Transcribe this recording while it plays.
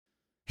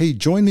Hey,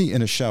 join me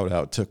in a shout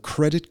out to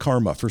Credit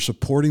Karma for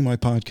supporting my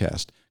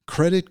podcast.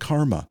 Credit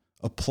Karma.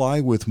 Apply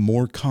with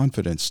more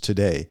confidence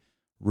today.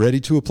 Ready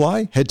to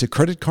apply? Head to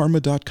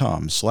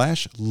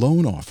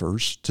creditkarma.com/loan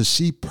offers to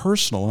see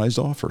personalized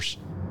offers.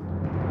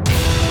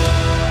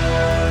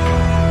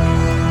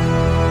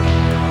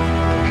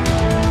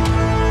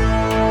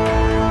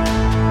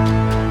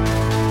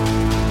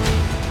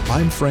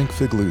 I'm Frank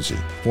Figliuzzi,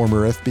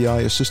 former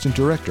FBI Assistant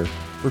Director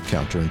for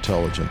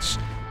Counterintelligence.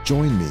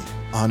 Join me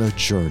on a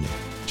journey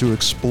to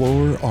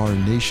explore our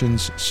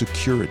nation's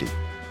security,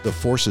 the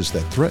forces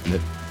that threaten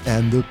it,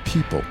 and the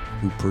people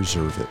who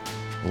preserve it.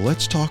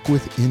 Let's talk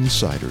with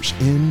insiders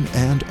in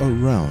and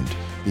around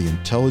the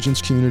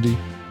intelligence community,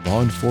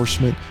 law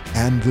enforcement,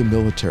 and the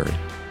military,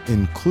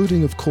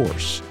 including, of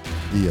course,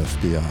 the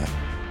FBI.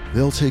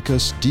 They'll take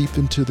us deep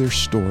into their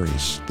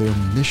stories, their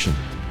mission,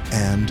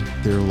 and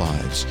their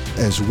lives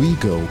as we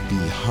go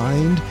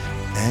behind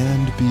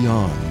and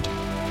beyond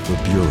the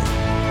Bureau.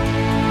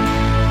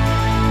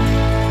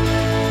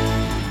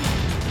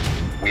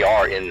 We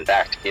are, in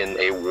fact, in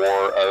a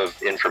war of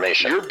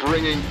information. You're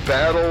bringing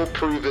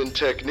battle-proven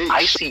techniques.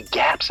 I see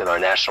gaps in our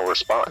national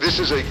response. This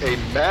is a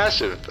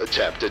massive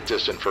attempt at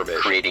disinformation.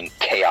 Creating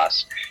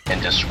chaos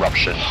and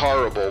disruption.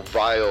 Horrible,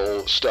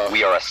 vile stuff.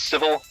 We are a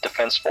civil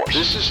defense force.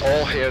 This is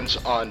all hands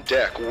on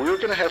deck. We're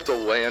going to have to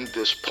land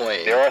this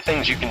plane. There are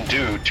things you can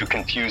do to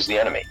confuse the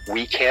enemy.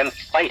 We can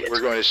fight it.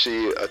 We're going to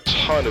see a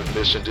ton of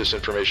mis and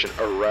disinformation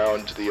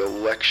around the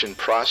election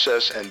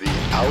process and the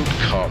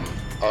outcome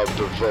of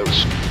the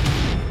votes.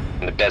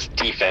 And the best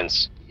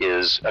defense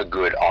is a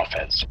good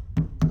offense.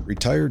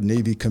 Retired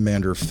Navy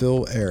Commander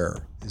Phil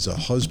Eyre is a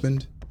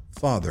husband,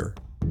 father,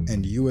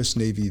 and U.S.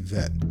 Navy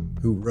vet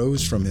who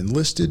rose from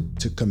enlisted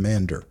to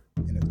commander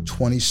in a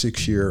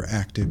 26-year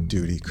active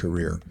duty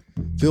career.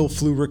 Phil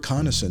flew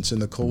reconnaissance in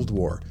the Cold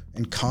War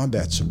and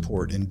combat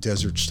support in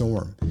Desert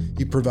Storm.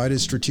 He provided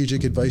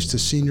strategic advice to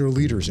senior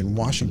leaders in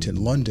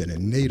Washington, London,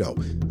 and NATO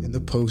in the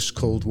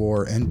post-Cold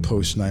War and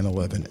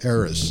post-9/11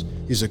 eras.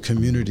 He's a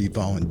community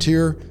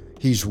volunteer.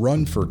 He's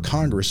run for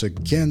Congress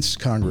against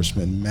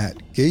Congressman Matt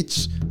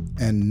Gaetz,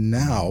 and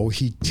now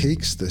he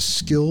takes the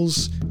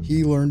skills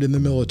he learned in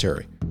the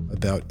military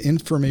about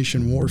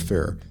information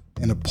warfare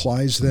and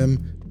applies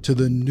them to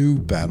the new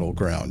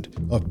battleground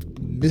of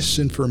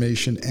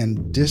misinformation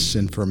and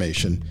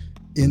disinformation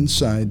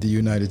inside the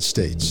United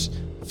States.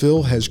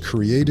 Phil has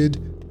created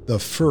the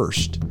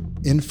first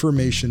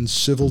information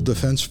civil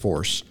defense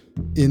force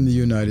in the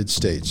United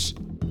States.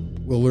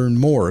 We'll learn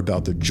more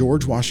about the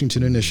George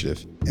Washington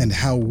Initiative and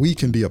how we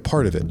can be a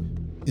part of it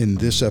in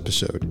this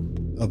episode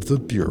of The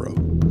Bureau.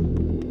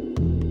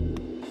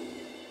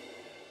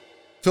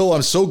 Phil,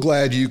 I'm so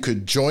glad you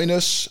could join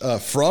us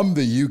from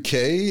the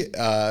UK,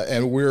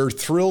 and we're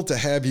thrilled to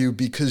have you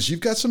because you've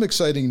got some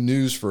exciting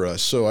news for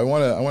us. So I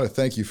want to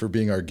thank you for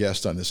being our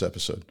guest on this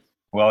episode.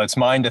 Well, it's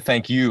mine to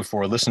thank you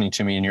for listening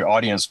to me and your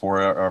audience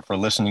for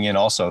listening in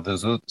also.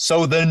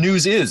 So the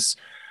news is,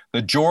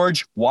 the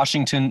George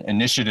Washington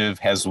Initiative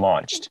has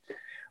launched.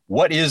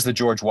 What is the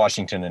George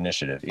Washington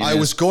Initiative? I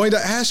was going to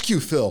ask you,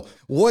 Phil,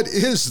 what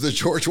is the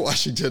George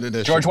Washington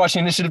Initiative?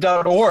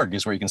 GeorgeWashingtoninitiative.org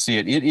is where you can see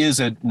it. It is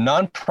a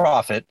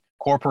nonprofit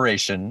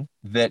corporation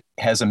that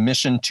has a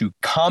mission to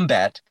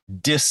combat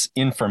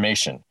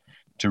disinformation,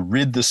 to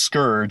rid the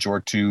scourge or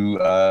to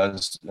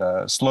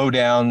slow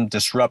down,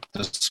 disrupt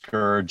the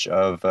scourge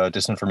of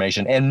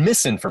disinformation and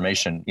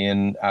misinformation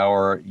in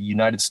our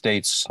United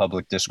States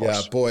public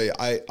discourse. Yeah, boy,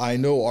 I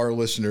know our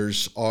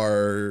listeners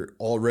are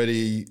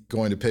already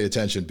going to pay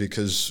attention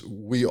because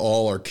we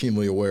all are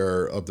keenly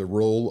aware of the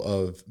role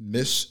of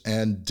mis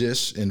and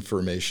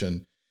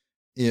disinformation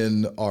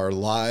in our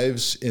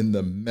lives, in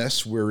the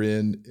mess we're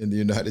in the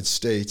United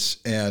States.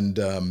 And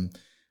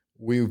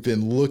we've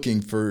been looking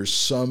for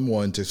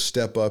someone to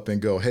step up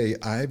and go, hey,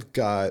 I've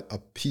got a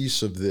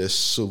piece of this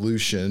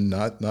solution,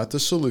 not the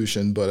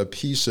solution, but a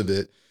piece of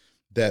it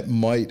that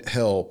might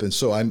help. And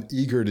so I'm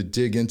eager to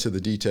dig into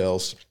the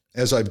details,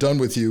 as I've done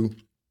with you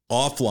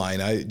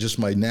offline. Just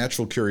my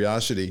natural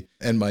curiosity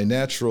and my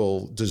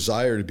natural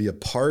desire to be a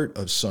part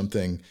of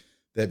something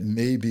that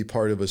may be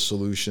part of a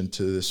solution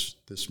to this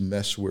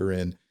mess we're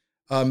in.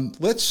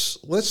 Let's,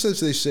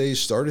 as they say,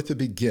 start at the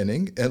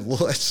beginning, and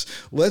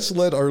let's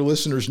let our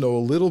listeners know a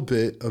little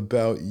bit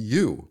about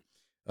you,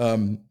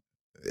 and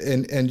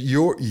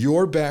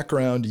your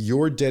background,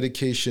 your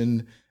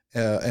dedication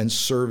and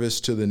service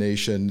to the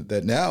nation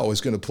that now is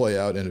going to play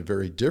out in a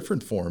very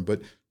different form. But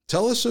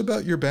tell us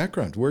about your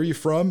background. Where are you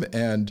from,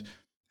 and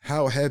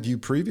how have you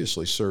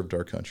previously served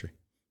our country?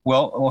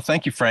 Well,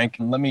 thank you, Frank.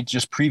 Let me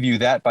just preview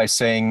that by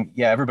saying,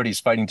 yeah, everybody's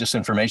fighting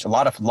disinformation.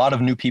 A lot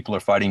of new people are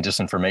fighting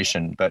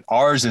disinformation, but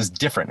ours is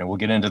different, and we'll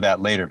get into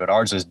that later. But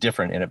ours is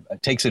different, and it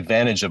takes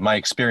advantage of my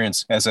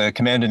experience as a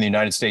commander in the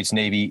United States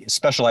Navy,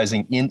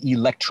 specializing in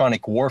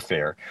electronic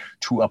warfare,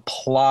 to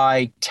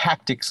apply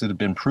tactics that have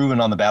been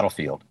proven on the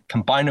battlefield,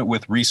 combine it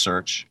with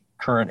research,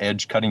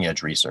 cutting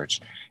edge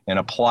research, and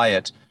apply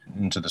it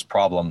into this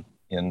problem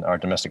in our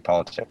domestic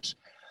politics.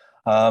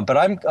 But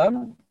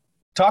I'm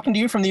Talking to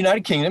you from the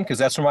United Kingdom, because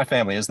that's where my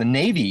family is. The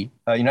Navy,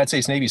 United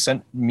States Navy,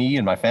 sent me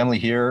and my family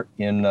here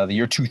in the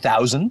year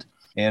 2000.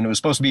 And it was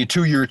supposed to be a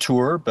 2-year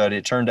tour, but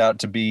it turned out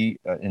to be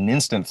an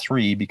instant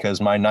 3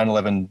 because my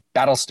 9/11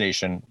 battle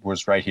station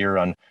was right here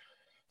on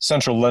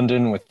central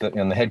London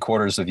in the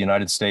headquarters of the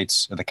United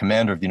States, the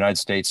commander of the United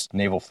States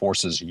Naval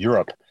Forces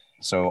Europe.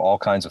 So all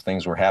kinds of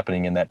things were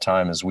happening in that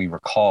time. As we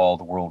recall,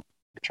 the world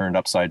turned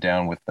upside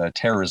down with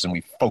terrorism.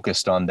 We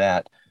focused on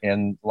that.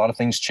 And a lot of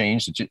things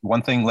changed.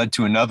 One thing led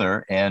to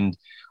another. And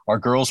our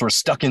girls were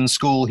stuck in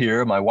school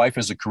here. My wife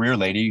is a career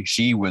lady.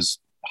 She was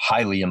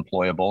highly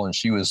employable and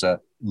she was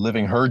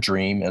living her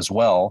dream as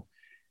well.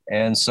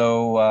 And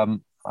so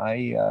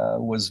I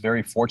was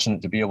very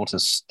fortunate to be able to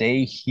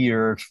stay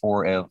here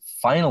for a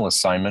final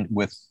assignment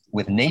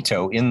with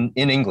NATO in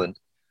England,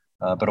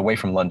 but away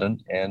from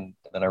London. And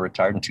then I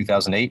retired in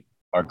 2008.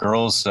 Our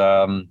girls,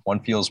 one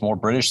feels more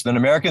British than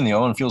American. The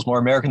other one feels more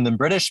American than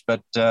British.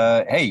 But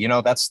hey,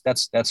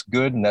 that's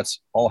good and that's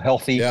all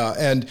healthy. Yeah,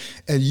 and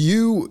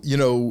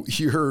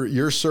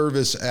your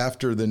service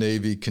after the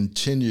Navy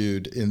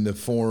continued in the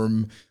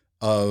form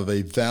of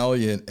a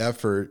valiant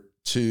effort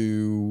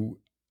to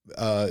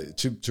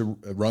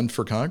run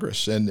for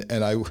Congress, and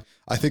I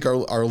think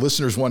our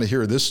listeners want to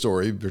hear this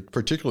story,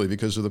 particularly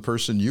because of the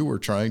person you were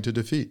trying to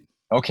defeat.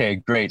 Okay,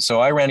 great. So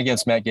I ran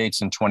against Matt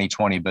Gaetz in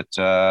 2020, but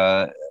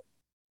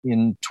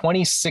in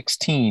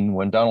 2016,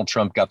 when Donald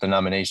Trump got the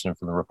nomination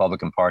from the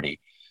Republican Party,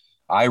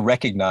 I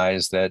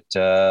recognized that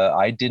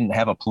I didn't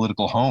have a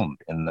political home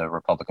in the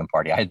Republican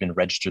Party. I had been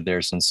registered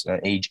there since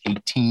age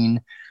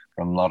 18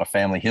 from a lot of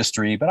family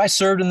history, but I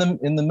served in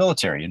the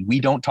military, and we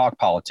don't talk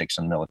politics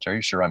in the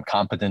military. Sure, I'm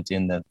competent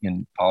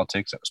in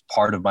politics. It was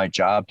part of my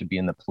job to be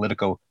in the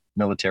political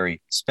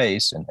military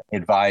space and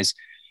advise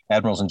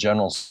admirals and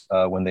generals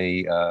when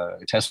they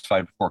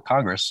testified before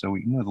Congress. So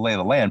we knew the lay of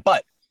the land,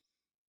 but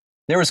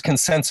there was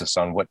consensus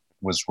on what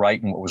was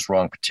right and what was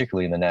wrong,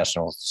 particularly in the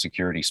national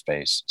security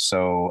space.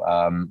 So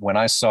when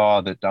I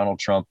saw that Donald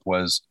Trump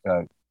was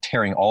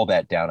tearing all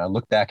that down, I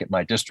looked back at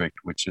my district,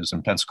 which is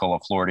in Pensacola,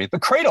 Florida, the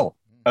cradle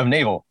of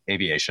naval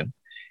aviation.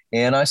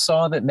 And I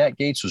saw that Matt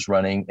Gaetz was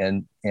running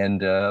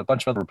and a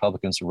bunch of other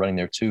Republicans were running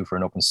there too for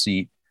an open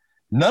seat.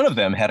 None of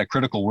them had a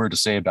critical word to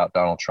say about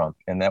Donald Trump,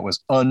 and that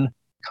was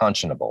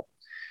unconscionable.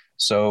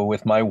 So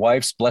with my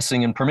wife's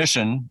blessing and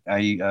permission,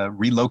 I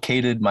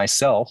relocated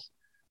myself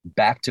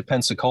back to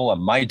Pensacola,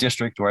 my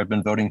district where I've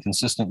been voting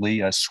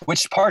consistently,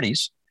 switched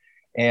parties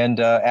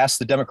and asked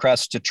the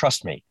Democrats to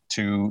trust me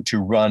to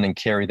run and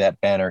carry that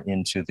banner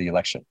into the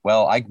election.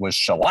 Well, I was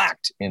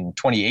shellacked in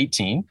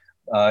 2018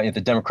 in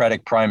the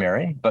Democratic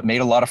primary, but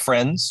made a lot of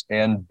friends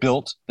and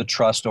built the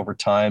trust over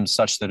time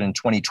such that in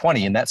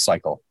 2020, in that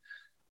cycle,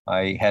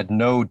 I had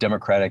no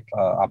Democratic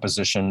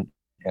opposition,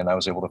 and I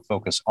was able to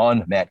focus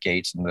on Matt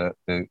Gaetz and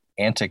the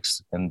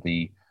antics and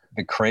the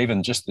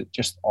craven, just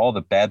all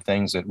the bad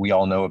things that we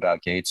all know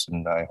about Gaetz.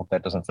 And I hope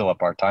that doesn't fill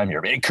up our time here,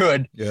 but it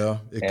could. Yeah,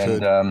 it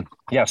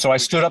could. So I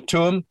stood up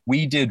to him.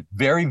 We did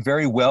very,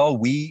 very well.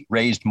 We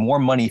raised more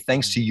money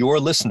thanks to your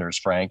listeners,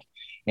 Frank,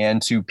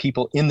 and to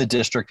people in the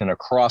district and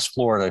across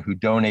Florida who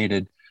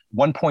donated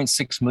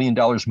 $1.6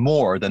 million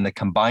more than the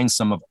combined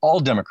sum of all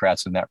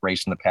Democrats in that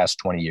race in the past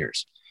 20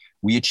 years.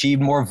 We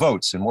achieved more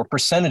votes and more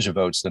percentage of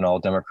votes than all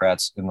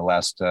Democrats in the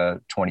last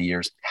 20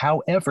 years.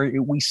 However,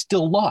 we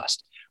still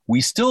lost.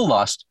 We still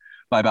lost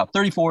by about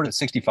 34 to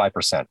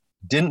 65%.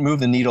 Didn't move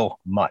the needle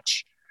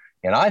much.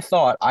 And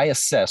I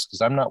assessed,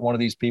 because I'm not one of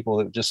these people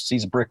that just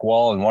sees a brick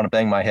wall and want to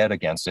bang my head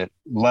against it,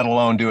 let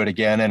alone do it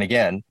again and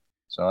again.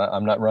 So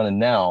I'm not running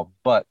now.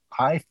 But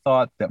I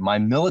thought that my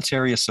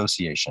military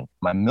association,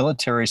 my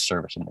military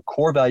service, and the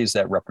core values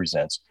that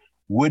represents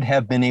would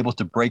have been able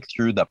to break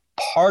through the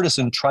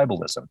partisan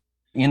tribalism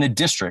in a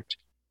district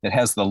that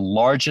has the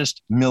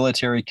largest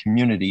military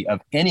community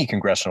of any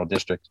congressional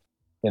district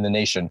in the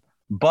nation.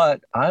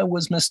 But I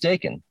was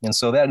mistaken. And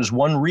so that is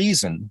one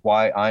reason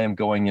why I am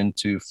going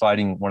into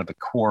fighting one of the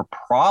core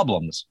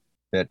problems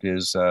that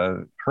is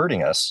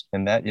hurting us,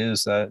 and that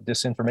is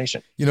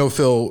disinformation.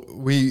 Phil,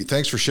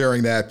 thanks for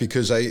sharing that,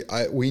 because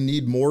we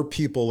need more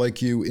people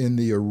like you in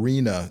the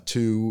arena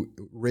to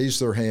raise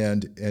their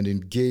hand and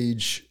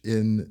engage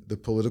in the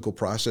political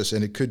process.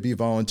 And it could be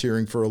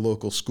volunteering for a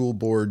local school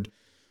board.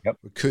 Yep.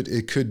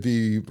 It could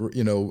be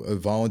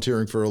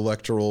volunteering for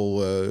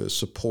electoral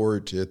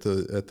support at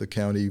the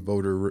county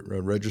voter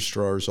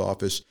registrar's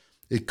office.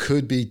 It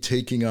could be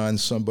taking on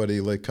somebody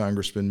like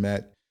Congressman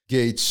Matt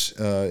Gaetz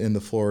in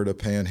the Florida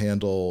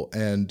Panhandle,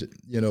 and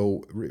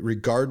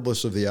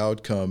regardless of the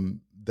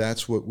outcome,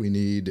 that's what we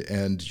need.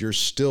 And you're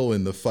still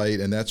in the fight,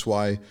 and that's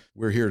why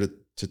we're here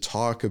to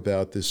talk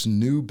about this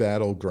new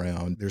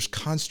battleground. There's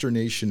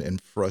consternation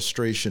and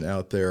frustration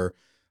out there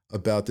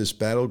about this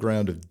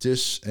battleground of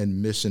dis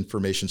and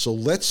misinformation. So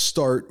let's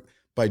start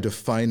by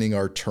defining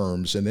our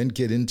terms and then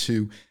get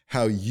into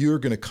how you're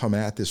going to come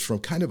at this from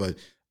kind of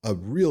a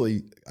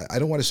really, I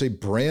don't want to say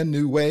brand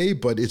new way,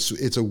 but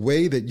it's a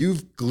way that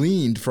you've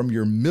gleaned from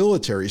your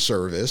military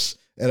service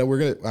And I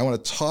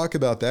want to talk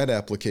about that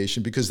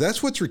application because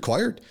that's what's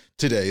required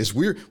today. Is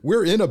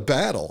we're in a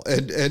battle,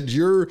 and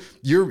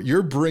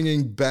you're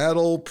bringing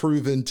battle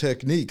proven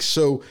techniques.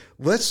 So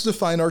let's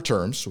define our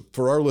terms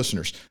for our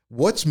listeners.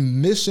 What's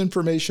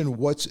misinformation?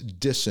 What's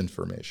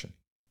disinformation?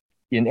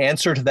 In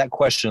answer to that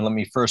question, let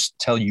me first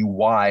tell you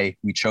why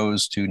we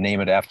chose to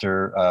name it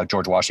after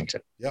George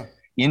Washington. Yeah.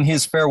 In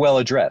his farewell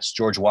address,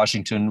 George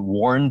Washington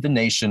warned the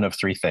nation of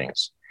three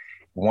things.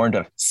 He warned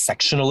of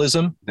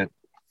sectionalism that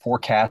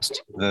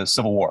forecast the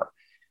Civil War.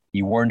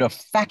 He warned of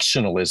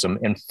factionalism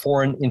and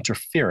foreign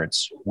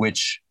interference,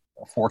 which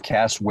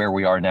forecast where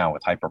we are now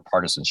with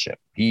hyperpartisanship.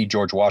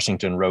 George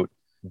Washington, wrote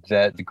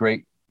that the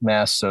great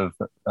mass of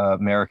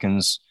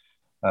Americans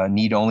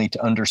need only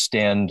to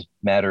understand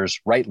matters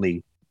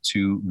rightly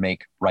to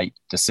make right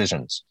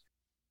decisions.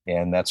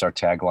 And that's our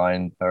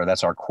tagline, or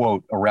that's our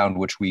quote around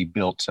which we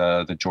built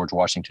the George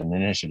Washington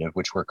Initiative,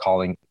 which we're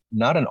calling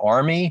not an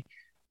army,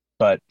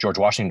 but George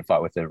Washington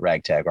fought with a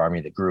ragtag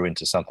army that grew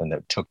into something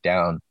that took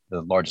down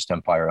the largest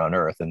empire on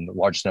earth. And the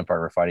largest empire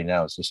we're fighting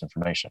now is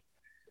disinformation.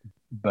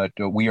 But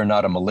we are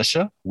not a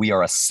militia. We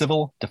are a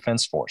civil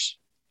defense force.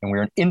 And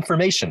we're an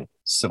information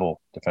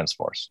civil defense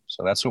force.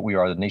 So that's what we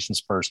are, the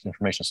nation's first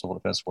information civil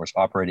defense force,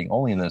 operating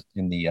only in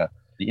the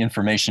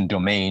information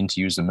domain,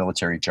 to use the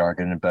military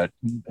jargon. But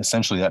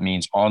essentially that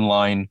means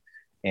online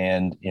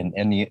and in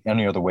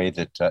any other way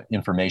that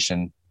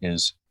information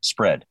is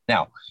spread.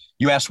 Now,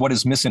 you asked, what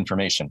is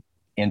misinformation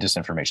and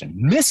disinformation?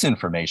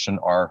 Misinformation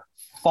are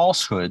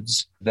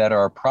falsehoods that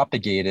are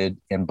propagated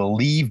and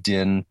believed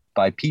in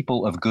by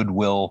people of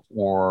goodwill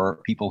or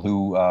people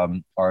who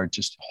are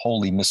just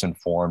wholly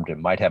misinformed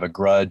and might have a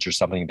grudge or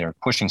something. They're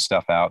pushing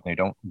stuff out and they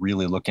don't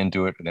really look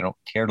into it, or they don't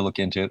care to look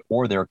into it,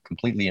 or they're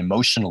completely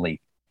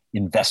emotionally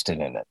invested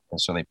in it.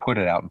 And so they put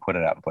it out and put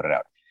it out and put it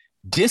out.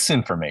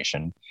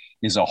 Disinformation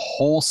is a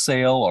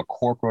wholesale or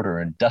corporate or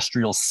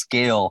industrial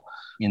scale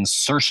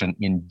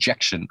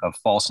injection of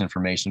false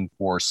information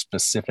for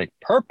specific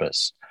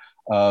purpose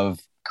of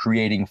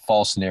creating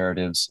false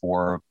narratives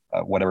or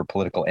whatever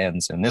political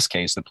ends. In this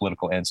case, the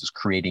political ends is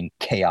creating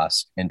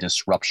chaos and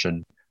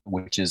disruption,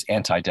 which is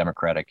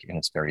anti-democratic in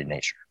its very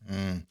nature.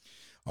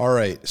 All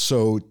right.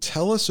 So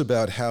tell us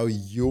about how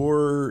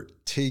you're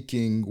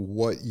taking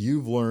what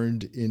you've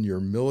learned in your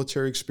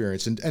military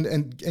experience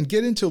and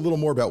get into a little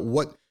more about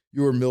what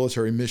your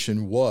military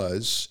mission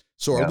was,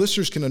 so our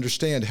listeners can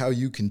understand how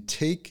you can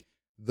take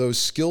those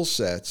skill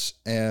sets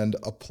and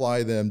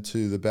apply them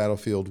to the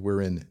battlefield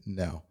we're in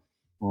now.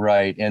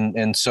 Right.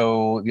 And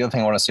so the other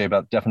thing I want to say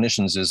about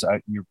definitions is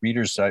your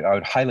readers, I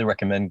would highly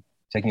recommend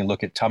taking a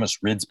look at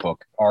Thomas Ridd's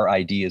book.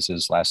 R.I.D. is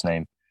his last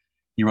name.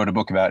 He wrote a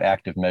book about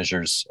active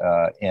measures,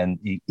 and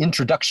the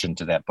introduction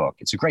to that book,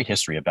 it's a great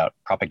history about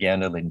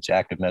propaganda leading to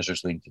active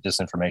measures, leading to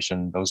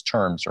disinformation. Those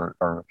terms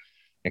are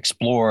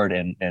explored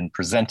and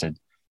presented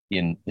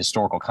in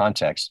historical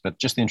context, but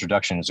just the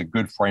introduction is a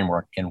good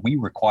framework. And we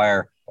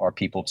require our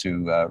people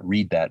to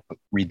read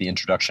the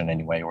introduction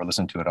anyway, or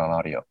listen to it on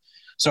audio.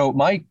 So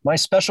my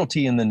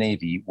specialty in the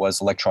Navy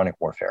was electronic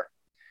warfare.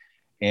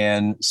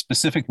 And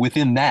specific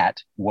within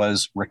that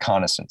was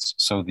reconnaissance.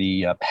 So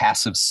the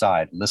passive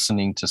side,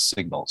 listening to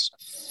signals,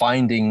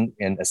 finding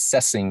and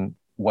assessing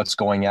what's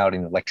going out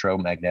in the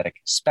electromagnetic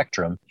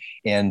spectrum,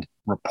 and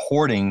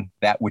reporting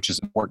that which is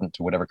important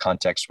to whatever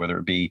context, whether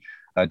it be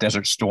a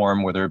desert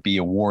storm, whether it be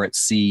a war at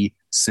sea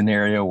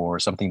scenario, or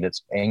something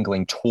that's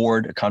angling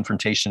toward a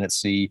confrontation at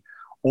sea,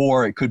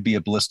 or it could be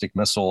a ballistic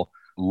missile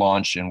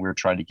launch and we're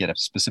trying to get a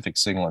specific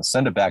signal and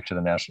send it back to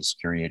the National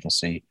Security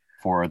Agency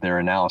for their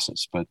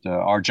analysis. But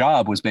our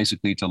job was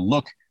basically to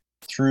look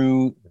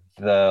through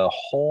the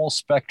whole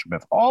spectrum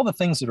of all the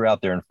things that are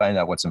out there and find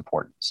out what's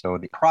important. So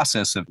the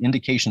process of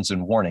indications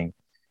and warning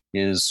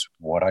is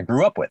what I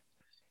grew up with.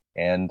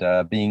 And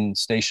being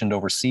stationed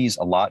overseas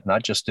a lot,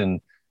 not just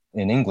in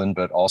England,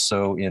 but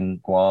also in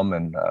Guam,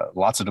 and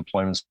lots of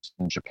deployments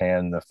in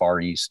Japan, the Far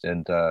East,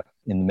 and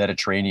in the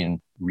Mediterranean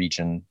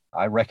region.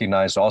 I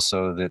recognized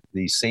also that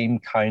the same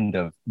kind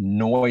of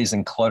noise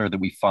and clutter that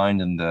we find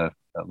in the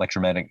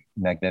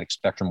electromagnetic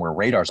spectrum where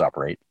radars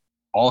operate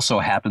also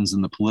happens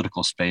in the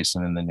political space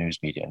and in the news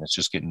media. And it's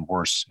just getting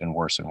worse and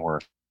worse and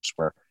worse,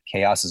 where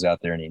chaos is out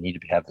there and you need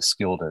to have the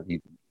skill to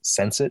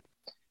sense it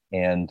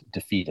and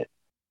defeat it.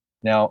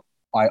 Now,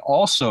 I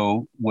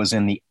also was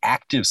in the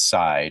active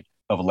side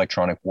of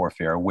electronic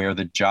warfare, where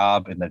the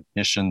job and the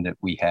mission that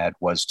we had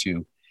was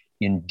to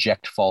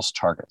inject false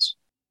targets,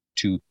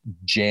 to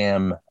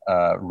jam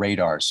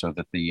radars so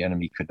that the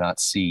enemy could not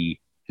see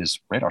his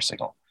radar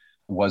signal,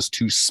 was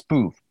to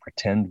spoof,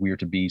 pretend we are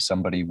to be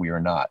somebody we are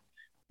not,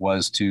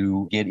 was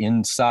to get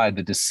inside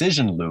the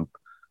decision loop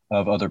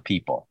of other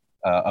people,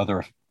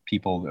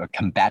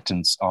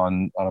 combatants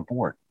on a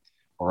board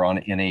or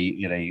in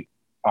a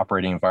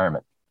operating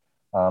environment.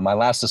 My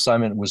last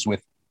assignment was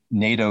with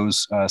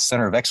NATO's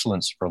Center of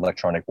Excellence for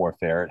Electronic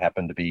Warfare. It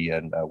happened to be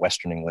in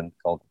Western England,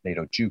 called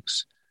NATO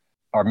Jukes.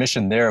 Our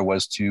mission there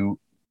was to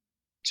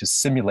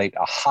simulate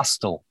a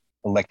hostile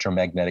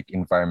electromagnetic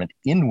environment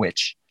in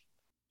which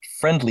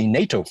friendly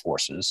NATO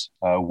forces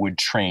would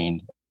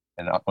train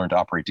and learn to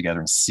operate together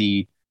and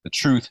see the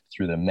truth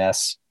through the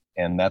mess.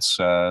 And that's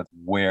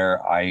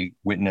where I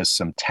witnessed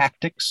some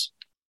tactics,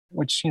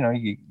 which,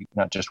 you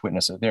not just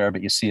witness it there,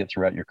 but you see it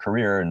throughout your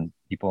career, and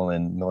people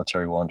in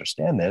military will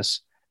understand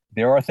this.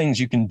 There are things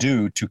you can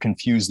do to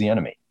confuse the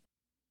enemy.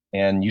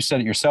 And you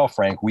said it yourself,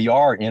 Frank, we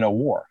are in a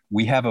war.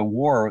 We have a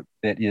war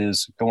that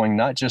is going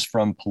not just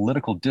from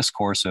political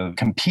discourse of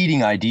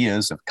competing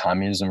ideas of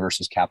communism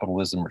versus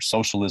capitalism or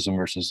socialism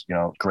versus,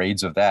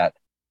 grades of that,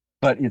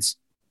 but it's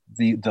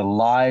the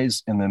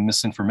lies and the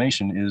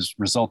misinformation is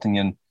resulting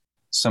in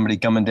somebody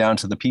coming down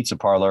to the pizza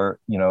parlor,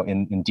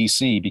 in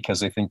DC because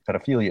they think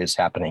pedophilia is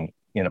happening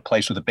in a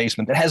place with a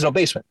basement that has no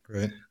basement.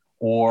 Right.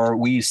 Or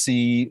we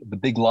see the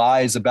big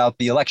lies about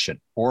the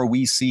election, or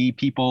we see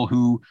people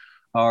who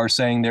are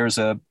saying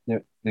the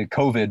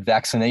COVID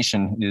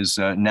vaccination is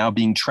now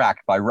being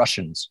tracked by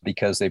Russians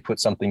because they put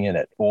something in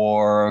it,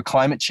 or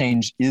climate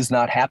change is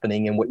not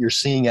happening. And what you're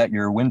seeing at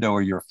your window,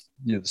 or your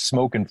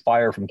smoke and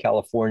fire from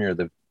California,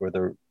 or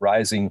the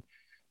rising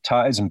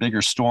tides and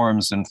bigger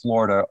storms in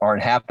Florida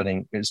aren't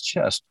happening, is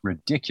just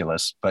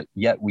ridiculous. But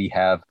yet we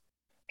have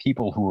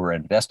people who are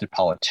invested,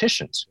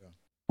 politicians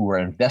who are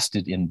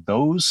invested in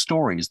those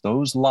stories,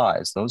 those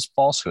lies, those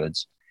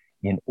falsehoods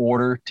in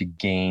order to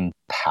gain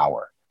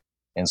power.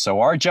 And so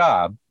our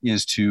job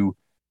is to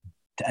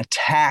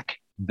attack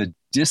the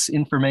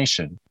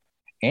disinformation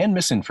and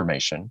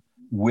misinformation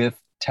with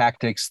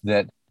tactics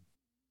that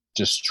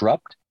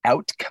disrupt,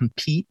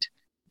 outcompete,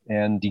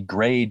 and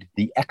degrade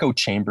the echo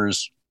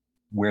chambers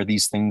where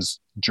these things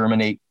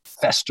germinate,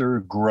 fester,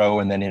 grow,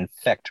 and then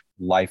infect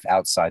life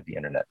outside the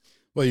internet.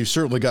 Well, you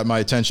certainly got my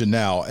attention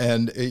now.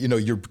 And,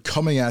 you're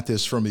coming at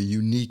this from a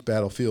unique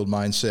battlefield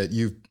mindset.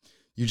 You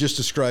just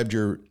described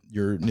your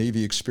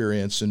Navy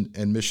experience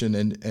and mission.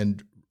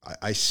 And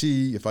I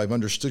see, if I've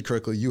understood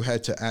correctly, you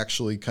had to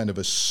actually kind of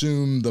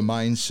assume the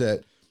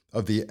mindset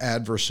of the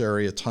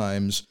adversary at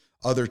times.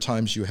 Other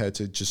times you had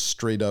to just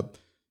straight up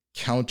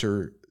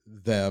counter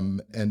them.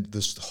 And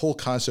this whole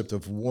concept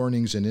of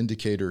warnings and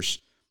indicators,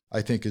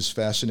 I think, is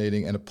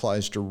fascinating and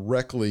applies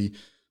directly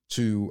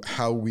to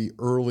how we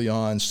early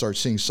on start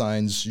seeing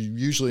signs,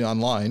 usually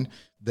online,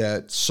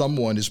 that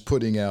someone is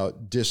putting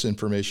out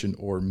disinformation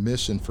or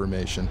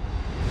misinformation.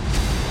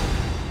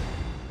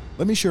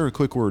 Let me share a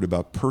quick word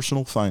about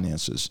personal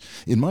finances.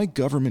 In my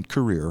government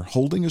career,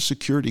 holding a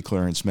security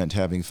clearance meant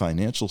having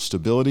financial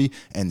stability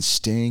and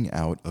staying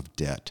out of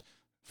debt.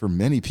 For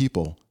many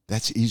people,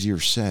 that's easier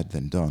said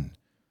than done.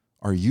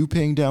 Are you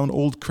paying down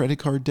old credit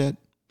card debt?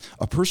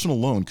 A personal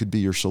loan could be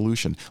your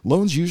solution.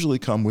 Loans usually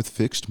come with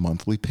fixed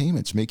monthly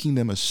payments, making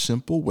them a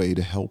simple way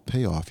to help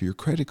pay off your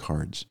credit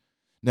cards.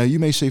 Now, you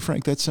may say,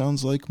 Frank, that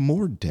sounds like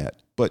more debt,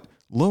 but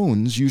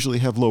loans usually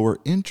have lower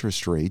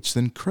interest rates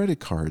than credit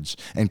cards,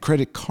 and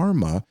Credit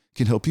Karma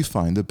can help you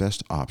find the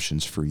best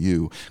options for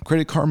you.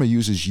 Credit Karma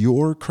uses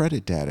your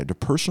credit data to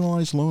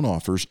personalize loan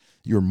offers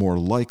you're more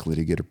likely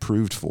to get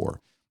approved for.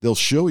 They'll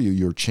show you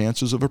your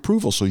chances of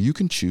approval so you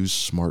can choose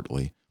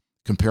smartly.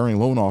 Comparing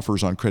loan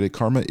offers on Credit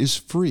Karma is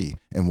free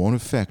and won't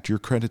affect your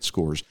credit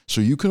scores, so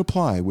you can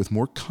apply with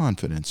more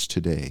confidence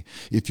today.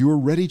 If you are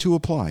ready to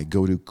apply,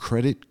 go to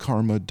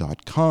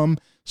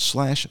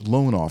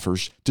creditkarma.com/loan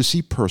offers to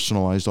see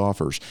personalized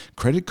offers.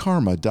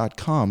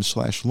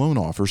 creditkarma.com/loan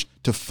offers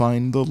to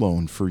find the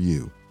loan for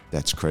you.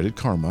 That's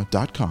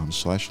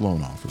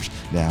creditkarma.com/loan offers.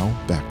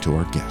 Now back to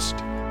our guest.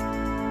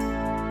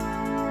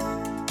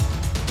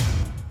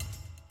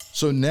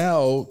 So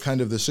now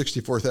kind of the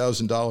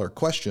 $64,000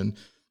 question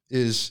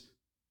is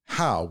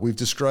how. We've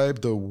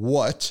described the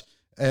what,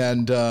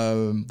 and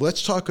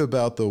let's talk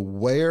about the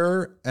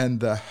where and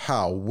the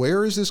how.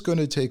 Where is this going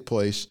to take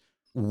place?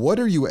 What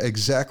are you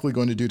exactly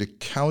going to do to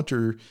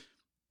counter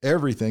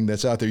everything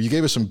that's out there? You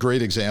gave us some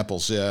great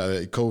examples.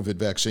 COVID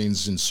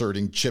vaccines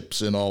inserting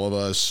chips in all of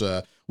us.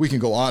 We can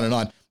go on and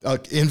on.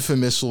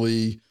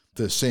 Infamously,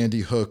 the Sandy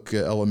Hook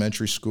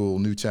Elementary School,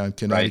 Newtown,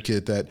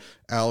 Connecticut, right. That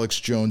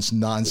Alex Jones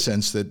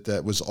nonsense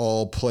that was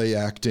all play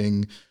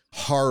acting,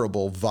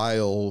 horrible,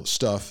 vile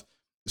stuff.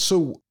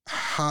 So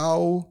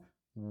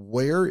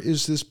where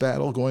is this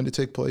battle going to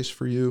take place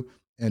for you,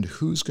 and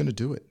who's going to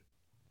do it?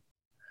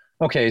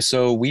 Okay,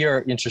 so we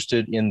are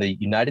interested in the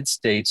United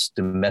States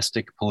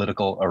domestic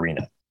political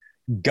arena.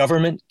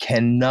 Government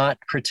cannot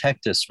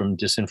protect us from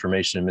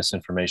disinformation and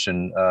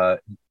misinformation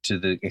to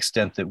the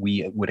extent that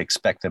we would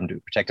expect them to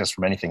protect us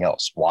from anything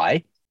else.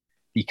 Why?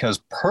 Because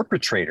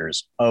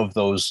perpetrators of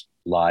those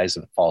lies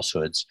and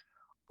falsehoods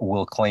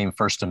will claim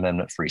First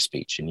Amendment free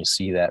speech, and you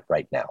see that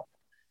right now.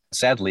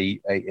 Sadly,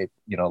 a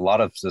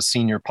lot of the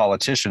senior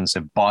politicians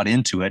have bought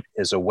into it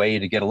as a way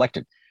to get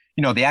elected.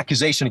 The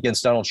accusation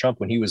against Donald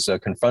Trump when he was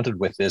confronted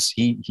with this,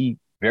 he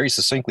very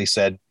succinctly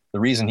said the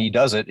reason he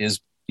does it is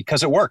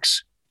because it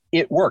works.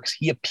 It works.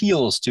 He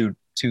appeals to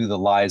the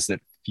lies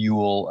that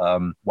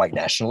fuel white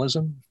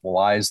nationalism,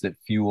 lies that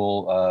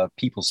fuel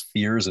people's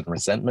fears and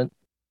resentment,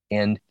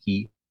 and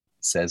he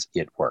says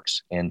it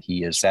works, and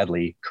he is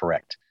sadly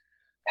correct.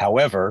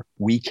 However,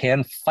 we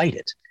can fight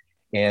it.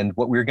 And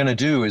what we're going to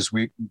do is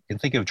we can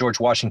think of George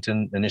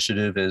Washington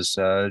Initiative as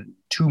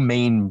two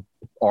main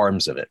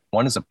arms of it.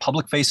 One is a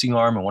public-facing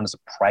arm and one is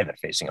a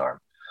private-facing arm.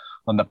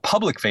 On the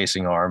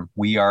public-facing arm,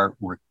 we are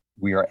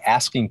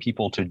asking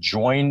people to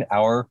join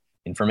our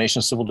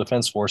Information Civil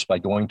Defense Force by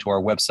going to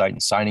our website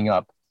and signing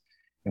up.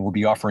 And we'll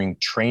be offering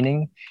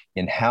training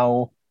in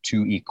how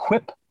to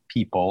equip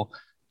people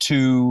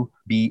to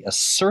be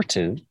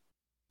assertive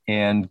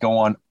and go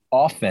on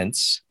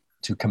offense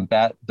to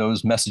combat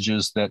those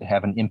messages that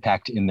have an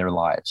impact in their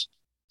lives.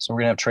 So we're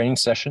going to have training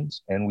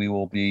sessions, and we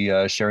will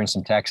be sharing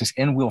some tactics,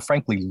 and we'll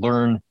frankly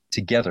learn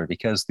together,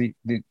 because the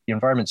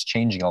environment's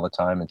changing all the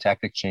time and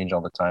tactics change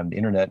all the time. The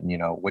internet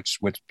and, which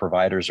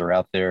providers are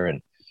out there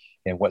and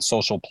what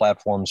social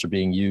platforms are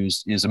being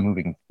used is a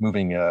moving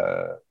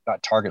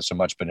not target so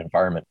much, but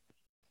environment.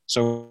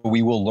 So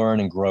we will learn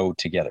and grow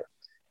together.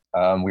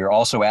 We are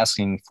also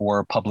asking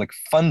for public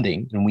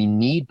funding, and we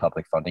need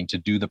public funding to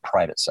do the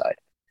private side.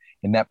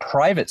 And that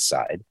private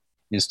side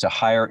is to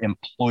hire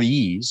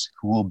employees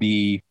who will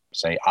be,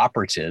 say,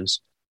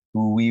 operatives,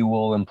 who we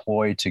will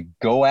employ to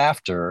go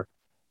after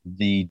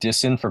the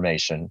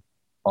disinformation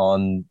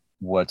on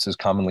what's as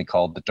commonly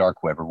called the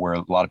dark web, or where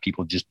a lot of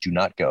people just do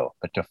not go,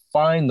 but to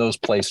find those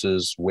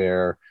places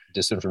where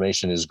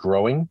disinformation is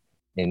growing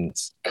and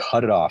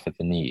cut it off at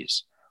the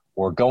knees,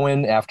 or go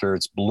in after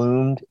it's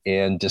bloomed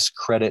and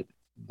discredit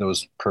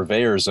those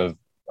purveyors of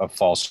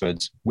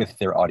falsehoods with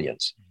their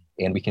audience.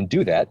 And we can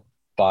do that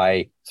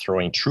by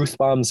throwing truth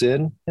bombs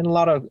in, and a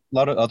lot of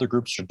other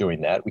groups are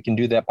doing that. We can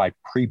do that by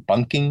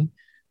pre-bunking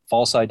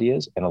false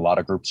ideas, and a lot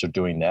of groups are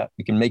doing that.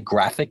 We can make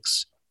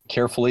graphics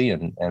carefully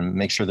and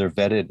make sure they're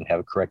vetted and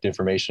have correct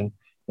information,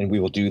 and we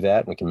will do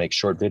that. We can make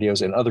short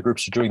videos, and other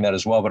groups are doing that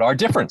as well. But our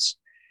difference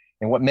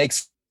and what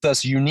makes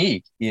us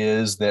unique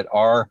is that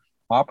our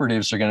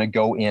operatives are going to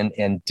go in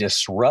and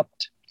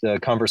disrupt the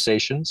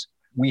conversations.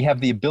 We have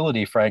the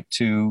ability, Frank,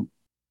 to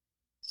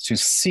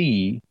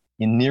see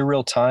in near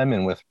real time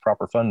and with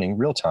proper funding,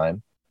 real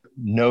time,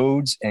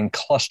 nodes and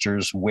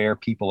clusters where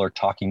people are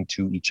talking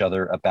to each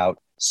other about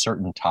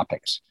certain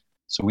topics.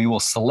 So we will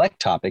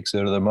select topics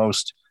that are the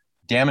most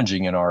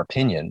damaging in our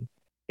opinion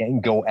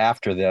and go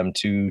after them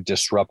to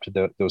disrupt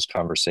those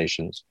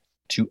conversations,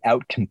 to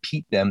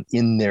outcompete them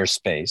in their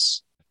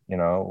space.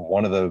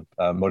 One of the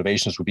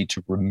motivations would be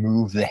to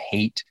remove the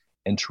hate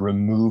and to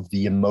remove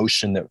the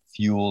emotion that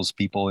fuels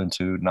people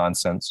into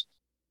nonsense.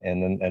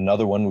 And then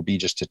another one would be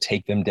just to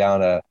take them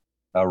down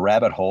a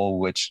rabbit hole,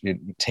 which it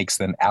takes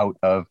them out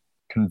of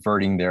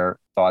converting their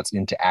thoughts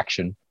into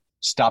action,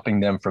 stopping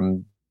them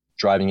from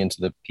driving into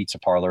the pizza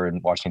parlor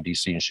in Washington,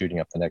 D.C. and shooting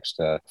up the next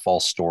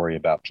false story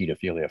about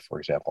pedophilia, for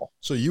example.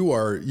 So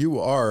you're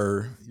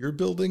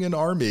building an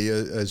army,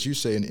 as you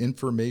say, an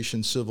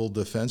information civil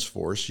defense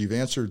force. You've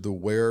answered the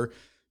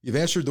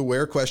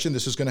where question.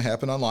 This is going to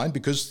happen online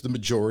because the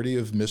majority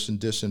of mis and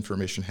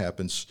disinformation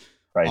happens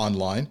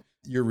online.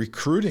 You're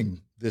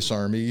recruiting this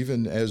army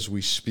even as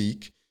we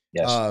speak.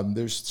 Yes.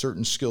 There's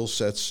certain skill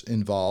sets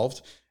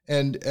involved.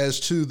 And as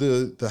to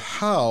the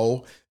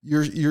how,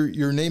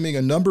 you're naming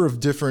a number of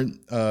different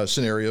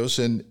scenarios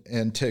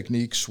and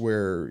techniques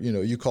where,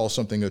 you call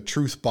something a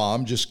truth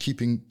bomb, just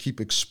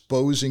keep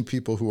exposing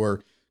people who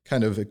are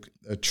kind of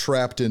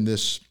trapped in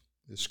this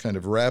kind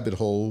of rabbit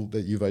hole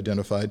that you've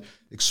identified,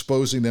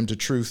 exposing them to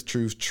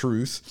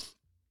truth,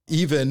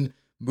 even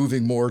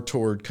moving more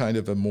toward kind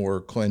of a more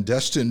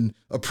clandestine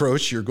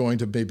approach. You're going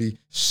to maybe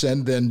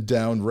send them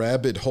down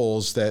rabbit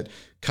holes that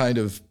kind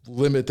of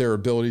limit their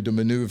ability to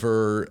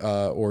maneuver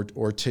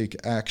or take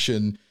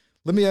action.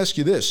 Let me ask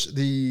you this: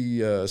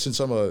 since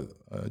I'm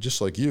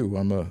just like you,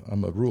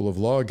 I'm a rule of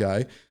law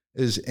guy.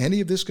 Is any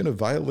of this going to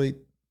violate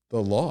the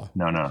law?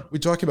 No. We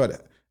talking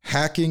about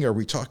hacking? Are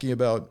we talking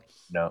about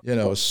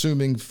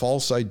assuming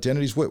false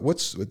identities? What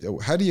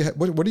are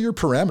your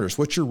parameters?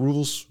 What's your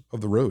rules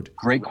of the road?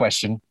 Great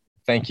question.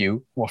 Thank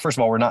you. Well, first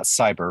of all, we're not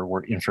cyber,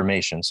 we're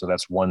information. So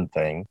that's one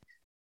thing.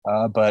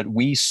 But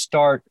we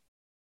start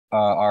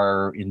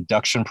our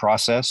induction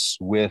process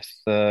with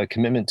a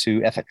commitment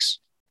to ethics.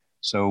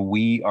 So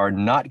we are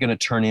not going to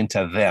turn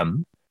into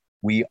them.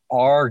 We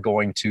are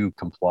going to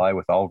comply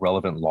with all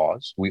relevant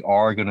laws. We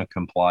are going to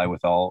comply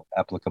with all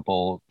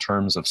applicable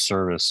terms of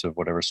service of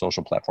whatever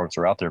social platforms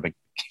are out there. But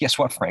guess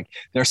what, Frank?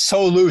 They're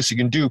so loose, you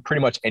can do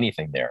pretty much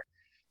anything there.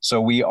 So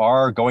we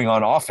are going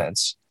on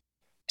offense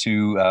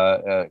to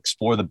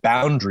explore the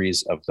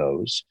boundaries of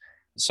those.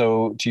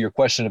 So to your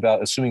question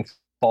about assuming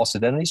false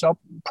identities,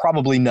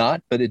 probably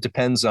not, but it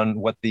depends on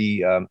what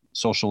the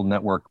social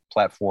network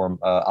platform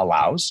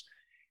allows.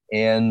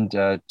 And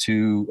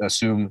to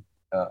assume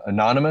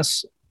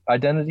anonymous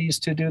identities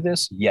to do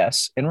this,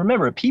 yes. And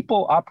remember,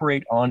 people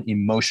operate on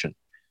emotion.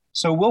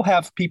 So we'll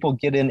have people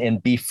get in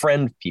and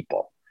befriend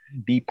people,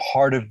 be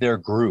part of their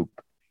group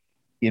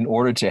in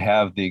order to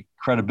have the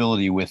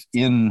credibility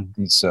within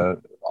these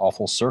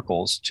awful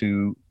circles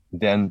to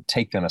then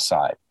take them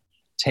aside,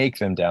 take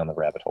them down the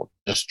rabbit hole,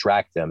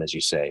 distract them, as you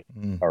say,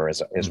 or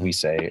as we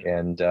say.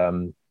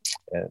 And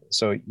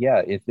So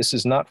yeah, this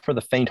is not for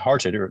the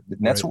faint-hearted.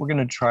 That's what we're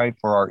going to try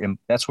for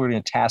that's what we're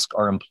going to task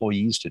our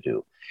employees to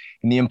do.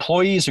 And the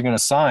employees are going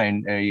to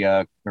sign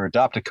or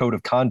adopt a code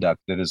of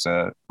conduct that is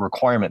a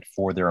requirement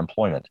for their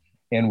employment.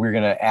 And we're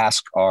going to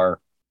ask our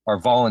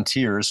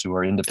volunteers, who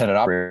are independent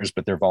operators,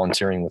 but they're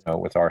volunteering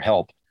with our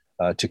help,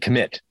 to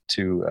commit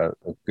to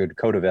a good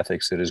code of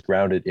ethics that is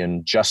grounded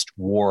in just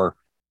war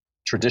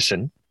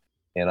tradition.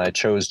 And I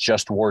chose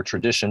just war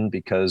tradition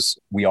because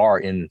we are,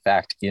 in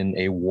fact, in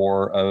a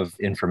war of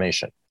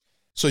information.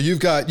 So you've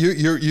got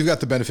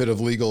the benefit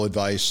of legal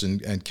advice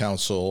and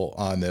counsel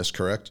on this,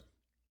 correct?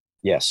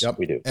 Yes,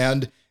 we do.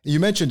 And you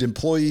mentioned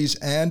employees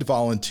and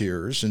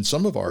volunteers, and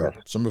some of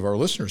our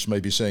listeners may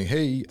be saying,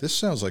 "Hey, this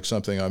sounds like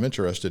something I'm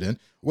interested in."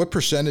 What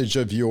percentage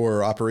of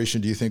your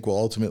operation do you think will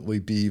ultimately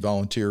be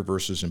volunteer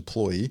versus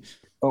employee?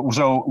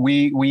 So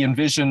we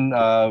envision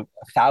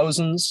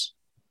thousands,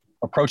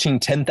 approaching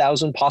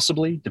 10,000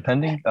 possibly,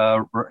 depending.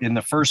 In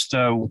the first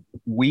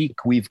week,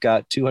 we've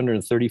got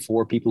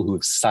 234 people who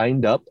have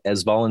signed up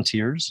as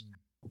volunteers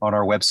on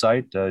our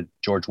website,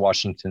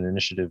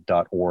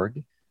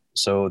 georgewashingtoninitiative.org.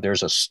 So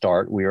there's a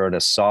start. We are in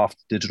a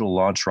soft digital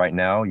launch right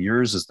now.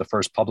 Yours is the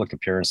first public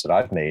appearance that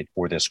I've made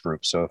for this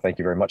group. So thank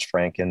you very much,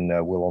 Frank, and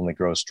we'll only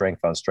grow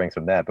strength on strength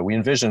from that. But we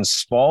envision a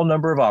small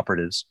number of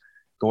operatives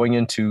going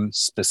into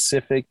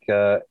specific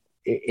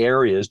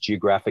areas,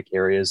 geographic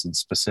areas, and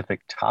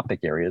specific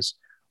topic areas.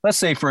 Let's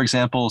say, for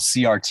example,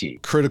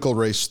 CRT. Critical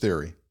race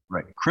theory.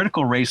 Right.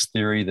 Critical race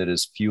theory that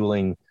is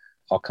fueling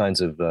all kinds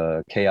of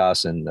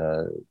chaos and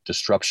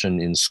disruption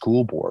in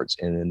school boards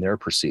and in their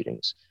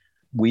proceedings.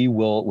 We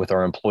will, with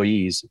our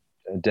employees,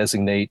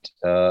 designate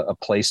a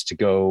place to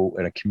go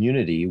in a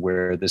community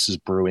where this is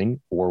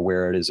brewing or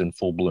where it is in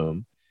full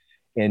bloom,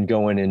 and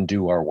go in and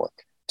do our work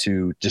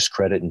to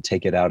discredit and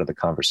take it out of the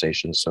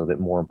conversation so that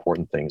more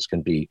important things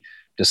can be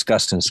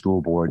discussed in school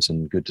boards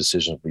and good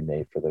decisions be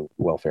made for the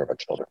welfare of our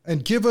children.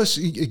 And give us,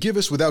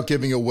 without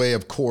giving away,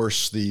 of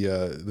course,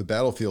 the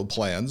battlefield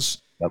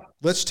plans. Yep.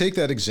 Let's take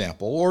that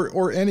example,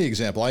 or any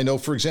example. I know,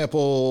 for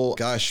example,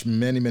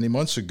 many, many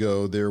months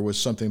ago, there was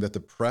something that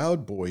the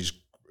Proud Boys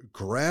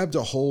grabbed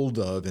a hold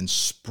of and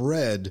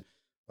spread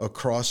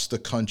across the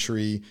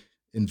country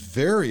in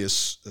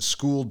various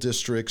school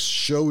districts,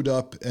 showed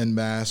up en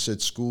masse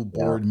at school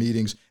board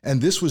meetings. And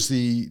this was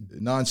the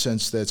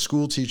nonsense that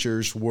school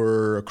teachers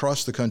were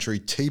across the country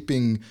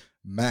taping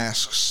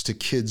masks to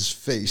kids'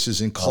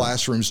 faces in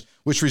classrooms,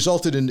 which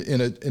resulted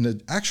in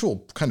an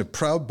actual kind of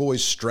Proud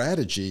Boys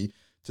strategy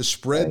to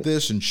spread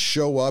this and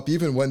show up,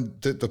 even when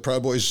the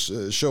Proud Boys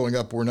showing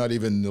up were not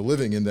even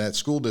living in that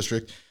school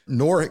district,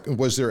 nor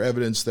was there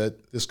evidence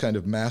that this kind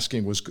of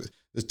masking was good.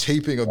 The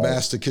taping of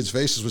masks to kids'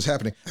 faces was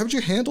happening. How would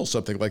you handle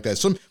something like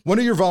that? One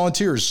of your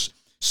volunteers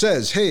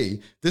says, "Hey,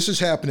 this is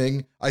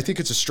happening. I think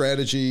it's a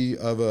strategy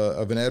of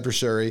an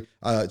adversary.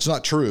 It's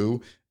not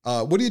true."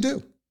 What do you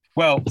do?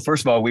 Well,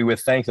 first of all, we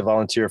would thank the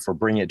volunteer for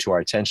bringing it to our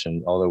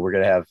attention, although we're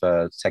going to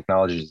have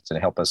technology to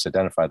help us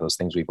identify those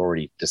things we've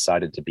already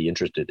decided to be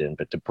interested in.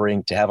 But to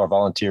have our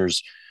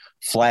volunteers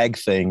flag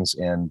things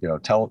and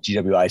tell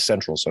GWI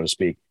Central, so to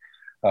speak,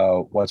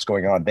 what's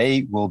going on,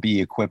 they will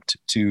be equipped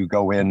to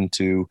go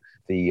into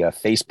the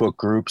Facebook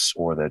groups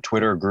or the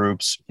Twitter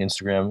groups,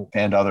 Instagram,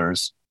 and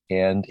others,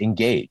 and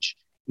engage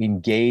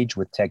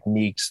with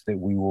techniques that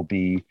we will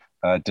be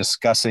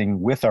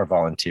discussing with our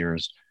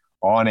volunteers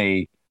on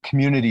a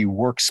community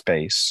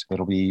workspace.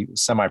 It'll be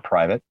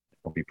semi-private.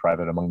 It'll be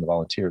private among the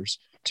volunteers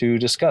to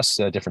discuss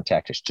different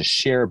tactics, to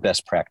share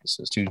best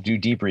practices, to do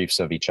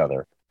debriefs of each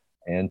other,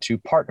 and to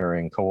partner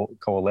and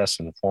coalesce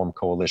and form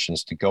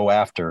coalitions to go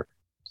after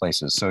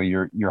places. So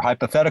your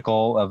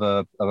hypothetical of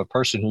a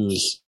person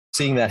who's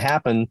seeing that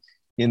happen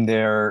in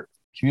their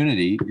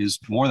community is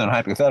more than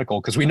hypothetical,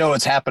 because we know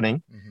it's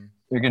happening. Mm-hmm.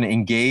 They're going to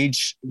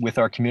engage with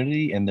our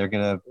community, and they're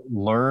going to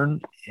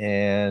learn,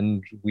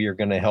 and we are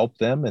going to help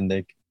them, and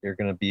they're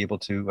going to be able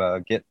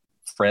to get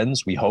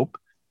friends, we hope,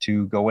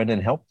 to go in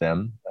and help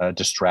them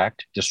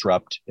distract,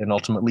 disrupt, and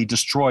ultimately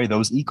destroy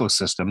those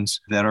ecosystems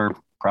that are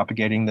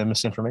propagating the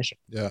misinformation.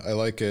 Yeah, I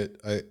like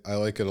it. I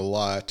like it a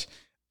lot.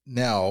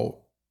 Now,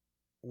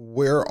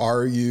 where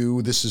are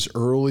you? This is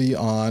early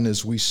on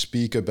as we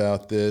speak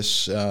about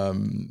this.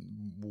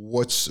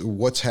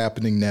 What's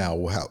happening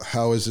now?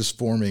 How is this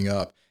forming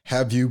up?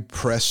 Have you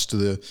pressed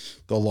the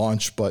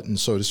launch button,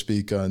 so to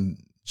speak, on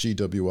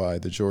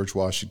GWI, the George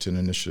Washington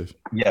Initiative?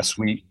 Yes,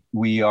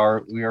 we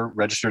are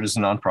registered as a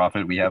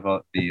nonprofit. We have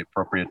the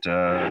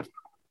appropriate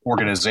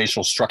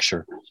organizational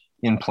structure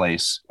in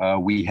place.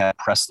 We have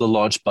pressed the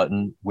launch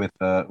button with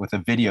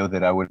a video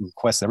that I would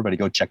request everybody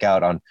go check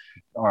out on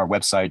our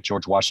website,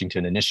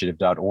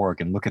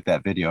 georgewashingtoninitiative.org, and look at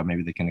that video.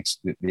 Maybe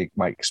they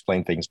might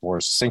explain things more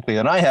succinctly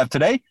than I have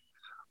today,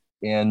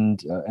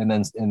 and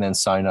then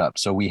sign up.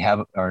 So we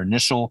have our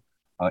initial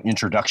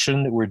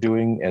introduction that we're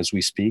doing as we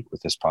speak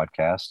with this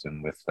podcast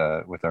and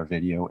with our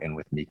video and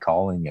with me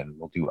calling, and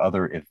we'll do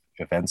other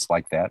events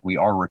like that. We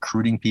are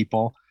recruiting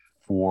people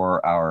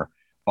for our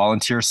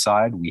volunteer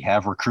side. We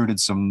have recruited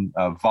some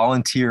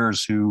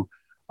volunteers who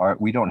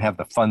we don't have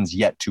the funds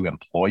yet to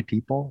employ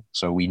people.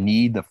 So we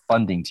need the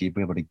funding to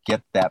be able to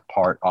get that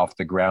part off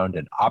the ground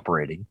and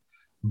operating.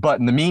 But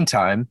in the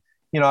meantime,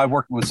 I've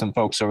worked with some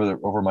folks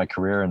over my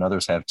career, and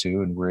others have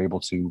too, and we're able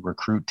to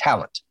recruit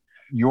talent.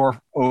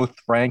 Your oath,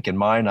 Frank, and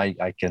mine,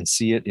 I can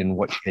see it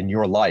in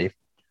your life,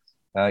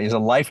 is a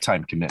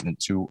lifetime commitment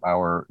to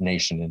our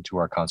nation and to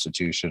our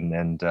Constitution.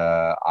 And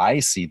I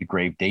see the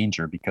grave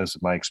danger because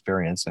of my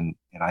experience, and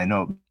I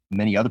know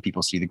many other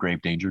people see the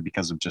grave danger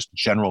because of just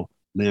general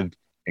lived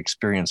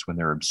experience when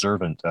they're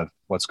observant of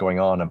what's going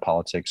on in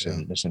politics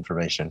and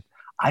misinformation.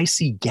 I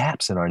see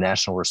gaps in our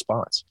national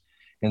response.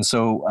 And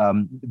so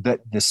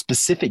the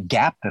specific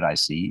gap that I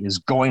see is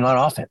going on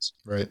offense,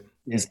 right?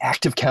 Is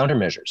active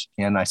countermeasures.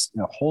 And a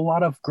whole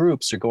lot of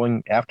groups are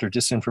going after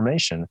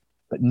disinformation,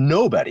 but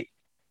nobody,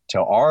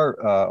 to our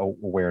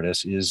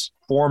awareness, is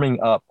forming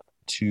up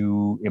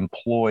to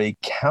employ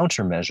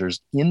countermeasures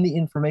in the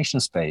information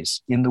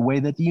space in the way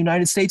that the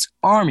United States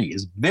Army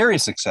is very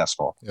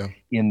successful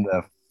in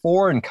the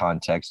foreign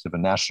context of a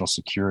national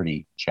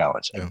security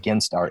challenge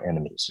against our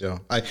enemies. Yeah,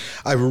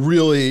 I'm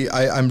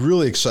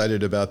really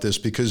excited about this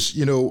because,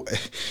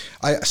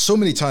 so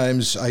many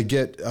times I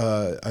get,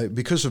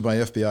 because of my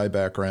FBI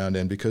background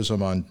and because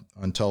I'm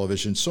on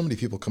television, so many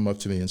people come up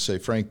to me and say,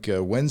 Frank,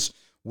 when's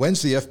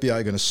the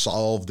FBI going to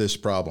solve this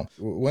problem?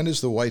 When is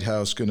the White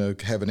House going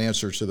to have an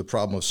answer to the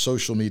problem of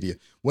social media?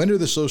 When are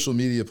the social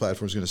media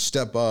platforms going to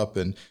step up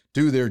and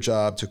do their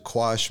job to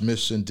quash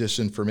mis and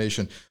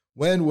disinformation?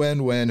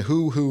 When,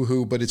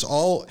 who, but it's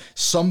all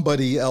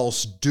somebody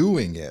else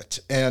doing it.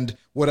 And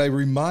what I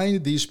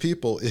remind these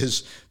people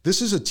is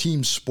this is a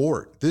team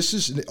sport. This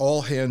is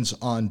all hands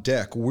on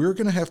deck. We're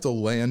going to have to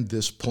land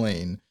this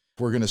plane.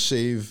 We're going to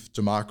save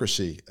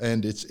democracy.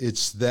 And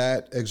it's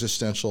that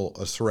existential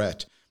a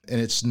threat. And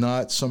it's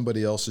not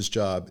somebody else's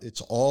job.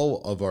 It's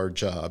all of our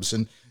jobs.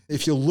 And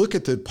if you look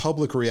at the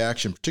public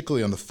reaction,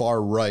 particularly on the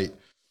far right,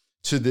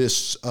 to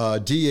this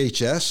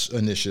DHS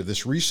initiative,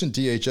 this recent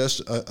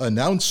DHS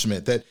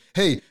announcement that,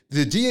 hey,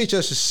 the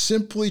DHS is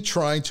simply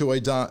trying to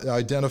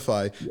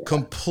identify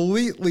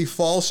completely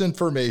false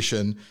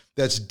information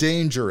that's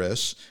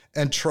dangerous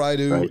and try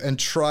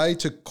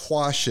to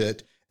quash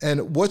it.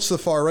 And what's the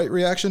far right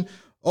reaction?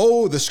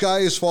 Oh, the sky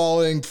is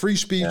falling. Free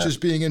speech is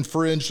being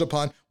infringed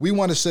upon. We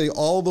want to say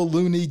all the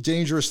loony,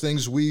 dangerous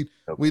things we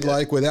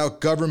like without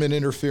government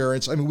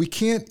interference. I mean, we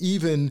can't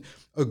even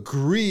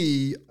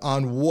agree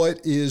on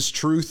what is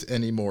truth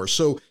anymore.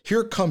 So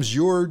here comes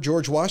your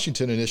George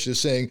Washington initiative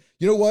saying,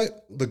 you know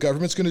what? The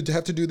government's going to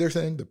have to do their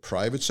thing. The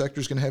private sector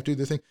is going to have to do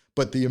their thing.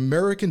 But the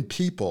American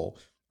people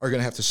are going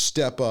to have to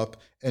step up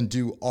and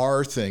do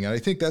our thing. And I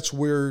think that's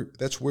where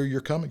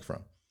you're coming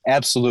from.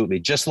 Absolutely.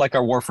 Just like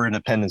our war for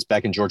independence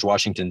back in George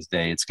Washington's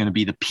day, it's going to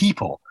be the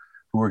people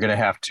who are going to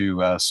have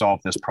to solve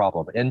this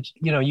problem. And,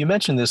 you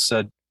mentioned this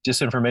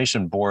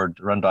disinformation board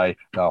run by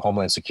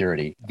Homeland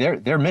Security.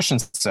 Their mission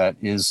set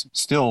is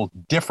still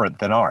different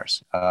than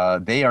ours.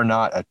 They are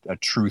not a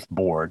truth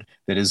board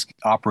that is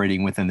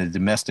operating within the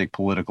domestic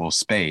political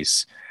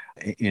space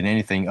in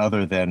anything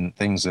other than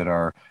things that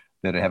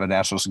have a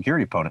national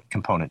security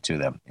component to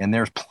them. And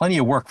there's plenty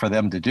of work for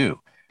them to do.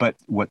 But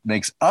what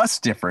makes us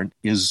different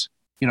is,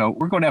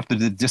 we're going after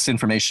the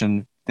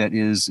disinformation that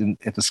is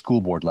at the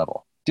school board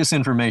level,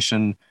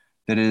 disinformation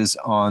that is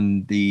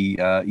on the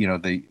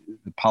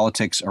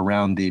politics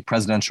around the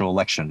presidential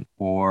election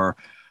or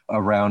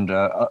around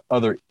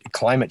other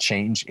climate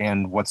change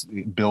and what's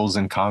bills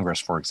in Congress,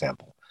 for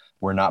example.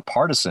 We're not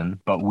partisan,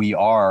 but we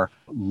are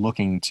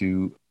looking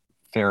to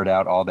ferret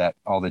out all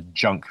the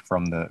junk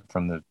from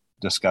the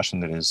discussion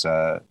that is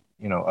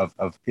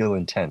of ill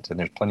intent. And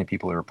there's plenty of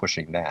people who are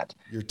pushing that.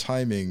 Your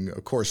timing,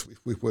 of course,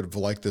 we would have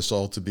liked this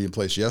all to be in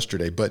place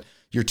yesterday, but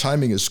your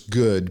timing is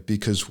good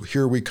because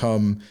here we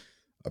come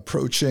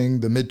approaching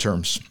the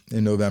midterms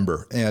in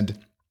November. And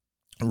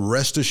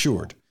rest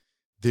assured,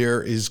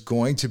 there is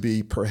going to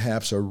be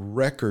perhaps a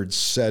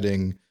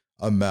record-setting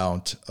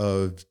amount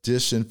of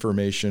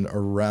disinformation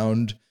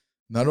around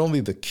not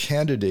only the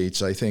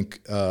candidates, I think,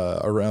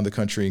 around the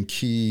country in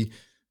key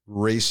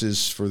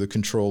races for the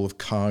control of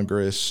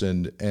Congress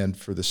and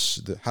for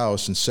the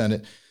House and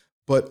Senate,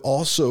 but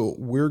also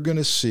we're going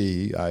to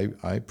see,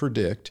 I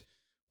predict,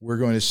 we're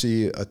going to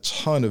see a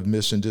ton of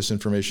mis and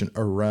disinformation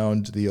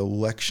around the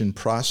election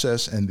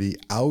process and the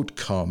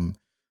outcome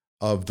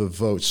of the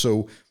vote.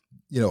 So,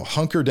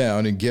 hunker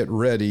down and get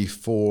ready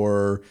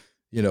for,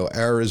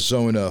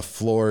 Arizona,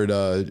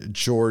 Florida,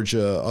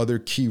 Georgia, other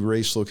key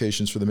race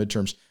locations for the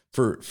midterms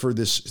for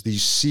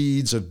these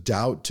seeds of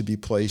doubt to be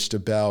placed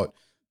about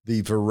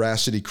the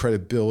veracity,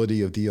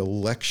 credibility of the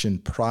election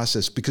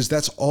process, because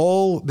that's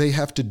all they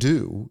have to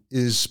do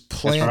is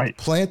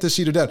plant the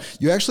seed of doubt.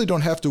 You actually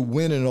don't have to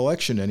win an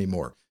election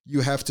anymore.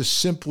 You have to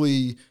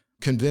simply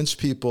convince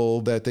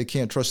people that they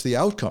can't trust the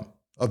outcome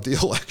of the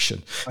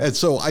election. And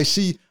so I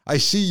see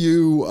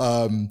you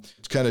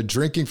kind of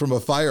drinking from a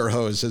fire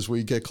hose as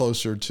we get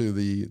closer to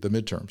the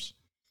midterms.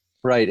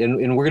 Right,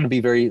 and we're going to be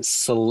very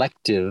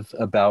selective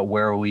about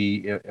where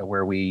we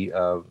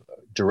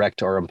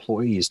direct our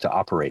employees to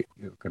operate.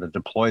 We're going to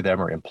deploy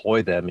them or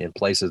employ them in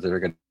places that are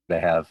going to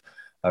have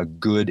a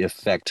good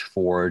effect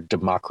for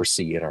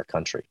democracy in our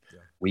country. Yeah.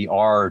 We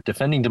are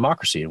defending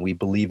democracy, and we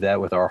believe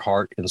that with our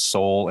heart and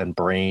soul and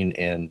brain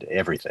and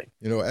everything.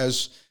 You know,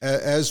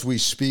 as we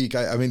speak,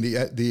 I mean,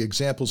 the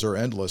examples are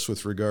endless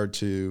with regard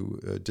to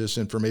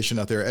disinformation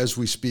out there. As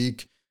we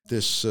speak,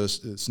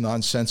 this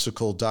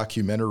nonsensical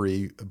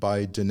documentary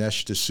by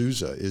Dinesh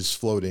D'Souza is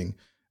floating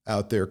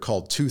out there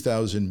called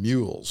 2,000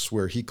 Mules,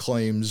 where he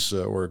claims,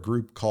 or a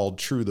group called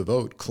True the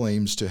Vote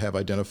claims to have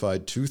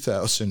identified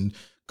 2,000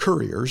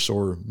 couriers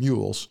or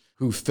mules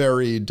who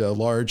ferried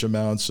large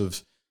amounts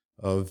of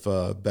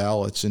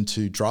ballots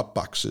into drop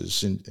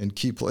boxes in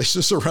key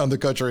places around the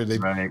country. They've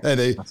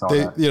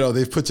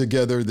put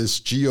together this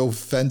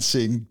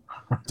geofencing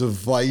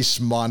device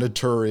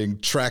monitoring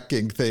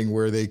tracking thing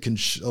where they can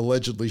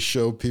allegedly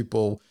show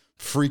people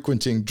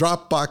frequenting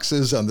drop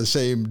boxes on the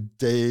same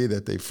day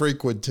that they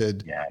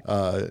frequented. Yeah.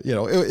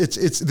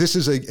 This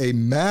is a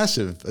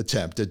massive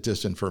attempt at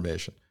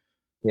disinformation.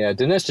 Yeah,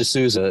 Dinesh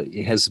D'Souza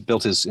has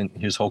built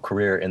his whole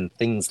career in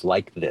things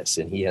like this,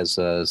 and he has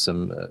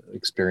some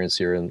experience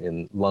here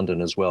in London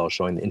as well,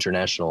 showing the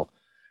international,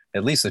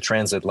 at least the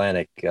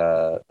transatlantic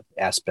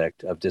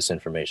aspect of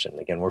disinformation.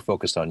 Again, we're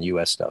focused on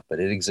U.S. stuff,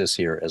 but it exists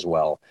here as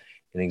well.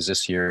 It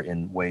exists here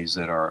in ways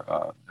that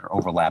are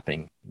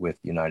overlapping with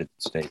the United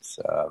States,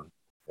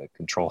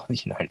 control of the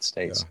United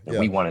States. Yeah, and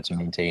we wanted to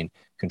maintain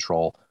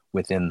control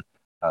within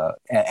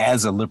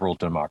as a liberal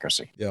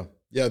democracy. Yeah.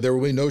 Yeah, there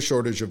will be no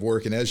shortage of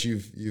work. And as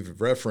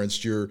you've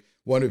referenced,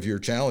 one of your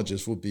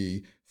challenges will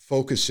be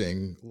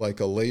focusing like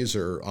a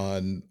laser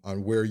on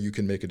where you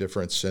can make a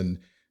difference and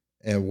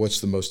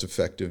what's the most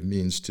effective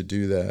means to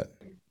do that.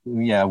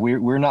 Yeah,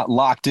 we're not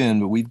locked in,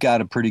 but we've got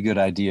a pretty good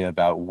idea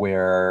about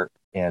where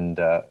and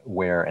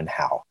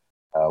how.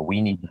 We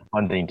need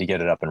funding to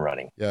get it up and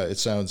running. Yeah, it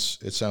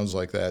sounds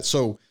like that.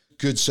 So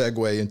good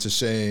segue into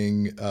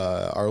saying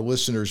our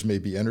listeners may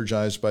be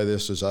energized by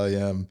this as I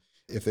am.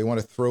 If they want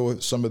to throw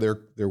some of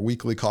their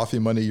weekly coffee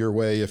money your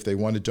way, if they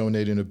want to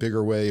donate in a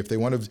bigger way, if they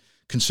want to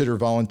consider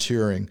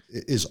volunteering,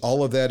 is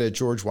all of that at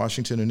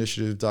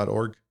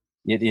georgewashingtoninitiative.org?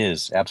 It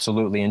is,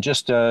 absolutely. And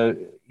just,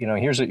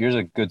 here's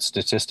a good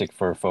statistic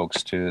for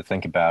folks to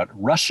think about.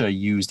 Russia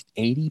used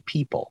 80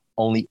 people,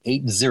 only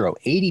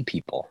 80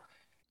 people,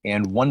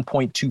 and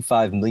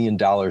 $1.25 million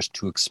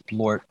to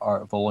exploit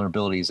our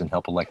vulnerabilities and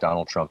help elect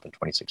Donald Trump in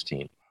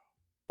 2016.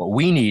 What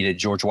we need at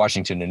George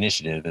Washington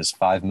Initiative is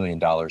 $5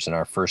 million in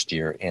our first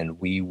year, and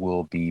we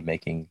will be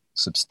making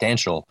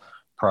substantial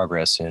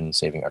progress in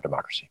saving our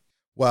democracy.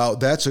 Wow,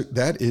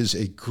 that is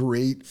a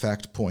great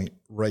fact point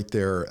right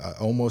there. I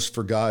almost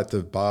forgot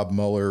the Bob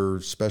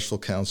Mueller special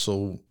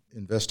counsel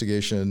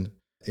investigation,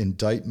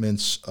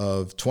 indictments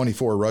of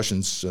 24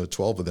 Russians,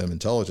 12 of them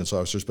intelligence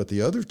officers, but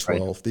the other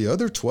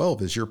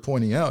 12, as you're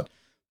pointing out,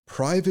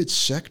 private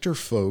sector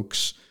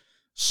folks,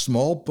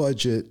 small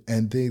budget,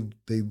 and they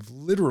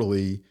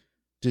literally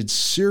did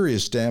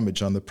serious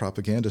damage on the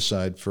propaganda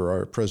side for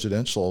our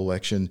presidential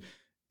election.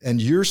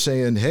 And you're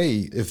saying,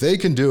 hey, if they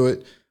can do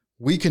it,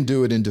 we can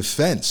do it in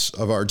defense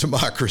of our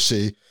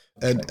democracy.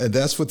 And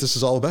that's what this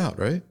is all about,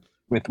 right?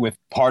 With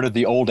part of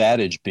the old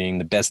adage being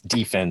the best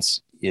defense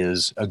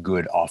is a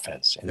good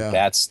offense. And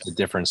that's the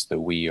difference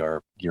that we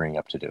are gearing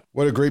up to do.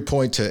 What a great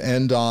point to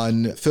end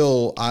on.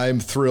 Phil,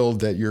 I'm thrilled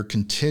that you're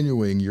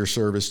continuing your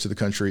service to the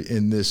country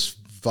in this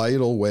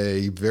vital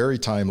way, very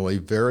timely,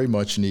 very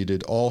much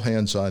needed, all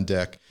hands on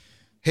deck.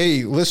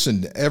 Hey,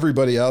 listen,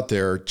 everybody out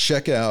there,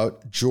 check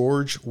out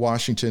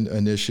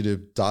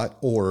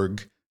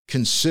georgewashingtoninitiative.org.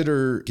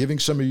 Consider giving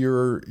some of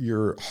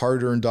your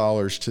hard-earned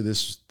dollars to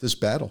this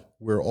battle.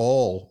 We're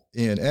all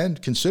in.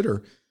 And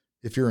consider,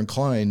 if you're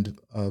inclined,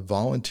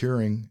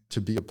 volunteering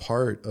to be a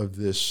part of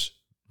this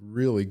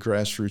really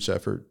grassroots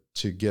effort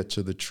to get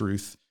to the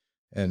truth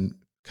and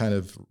kind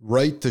of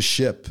right the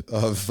ship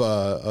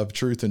of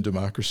truth and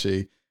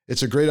democracy.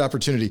 It's a great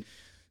opportunity.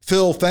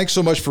 Phil, thanks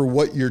so much for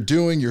what you're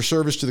doing, your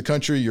service to the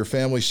country, your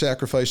family's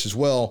sacrifice as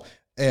well.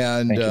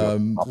 And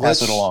I'll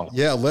pass it along.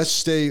 Yeah, let's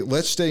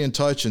stay in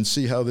touch and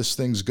see how this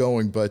thing's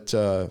going. But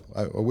I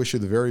wish you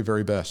the very,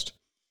 very best.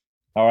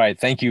 All right.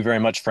 Thank you very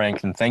much,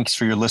 Frank. And thanks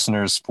for your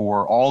listeners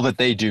for all that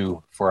they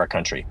do for our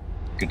country.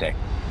 Good day.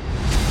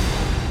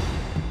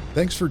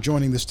 Thanks for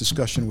joining this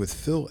discussion with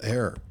Phil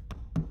Eyre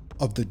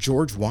of the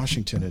George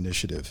Washington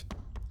Initiative,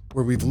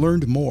 where we've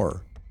learned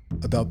more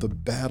about the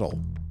battle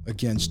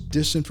against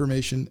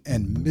disinformation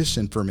and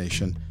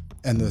misinformation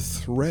and the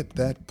threat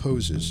that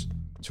poses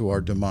to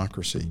our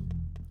democracy.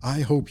 I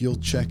hope you'll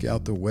check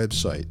out the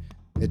website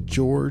at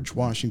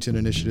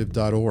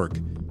georgewashingtoninitiative.org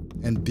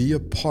and be a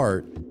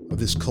part of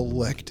this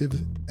collective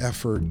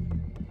effort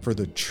for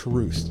the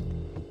truth.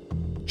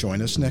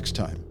 Join us next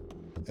time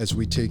as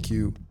we take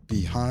you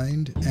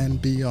behind and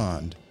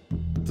beyond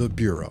the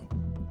Bureau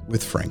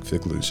with Frank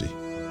Figliuzzi.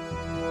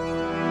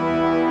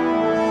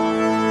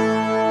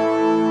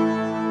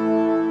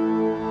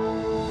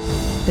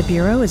 The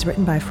Bureau is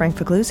written by Frank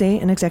Figluzzi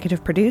and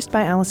executive produced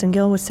by Allison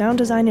Gill with sound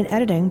design and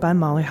editing by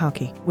Molly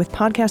Hockey, with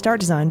podcast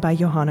art design by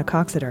Johanna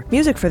Coxeter.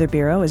 Music for The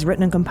Bureau is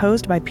written and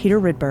composed by Peter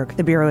Rydberg.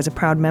 The Bureau is a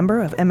proud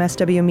member of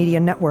MSW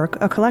Media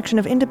Network, a collection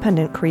of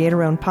independent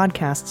creator-owned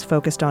podcasts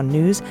focused on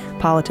news,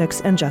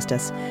 politics, and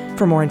justice.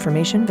 For more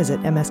information, visit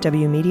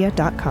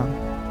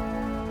mswmedia.com.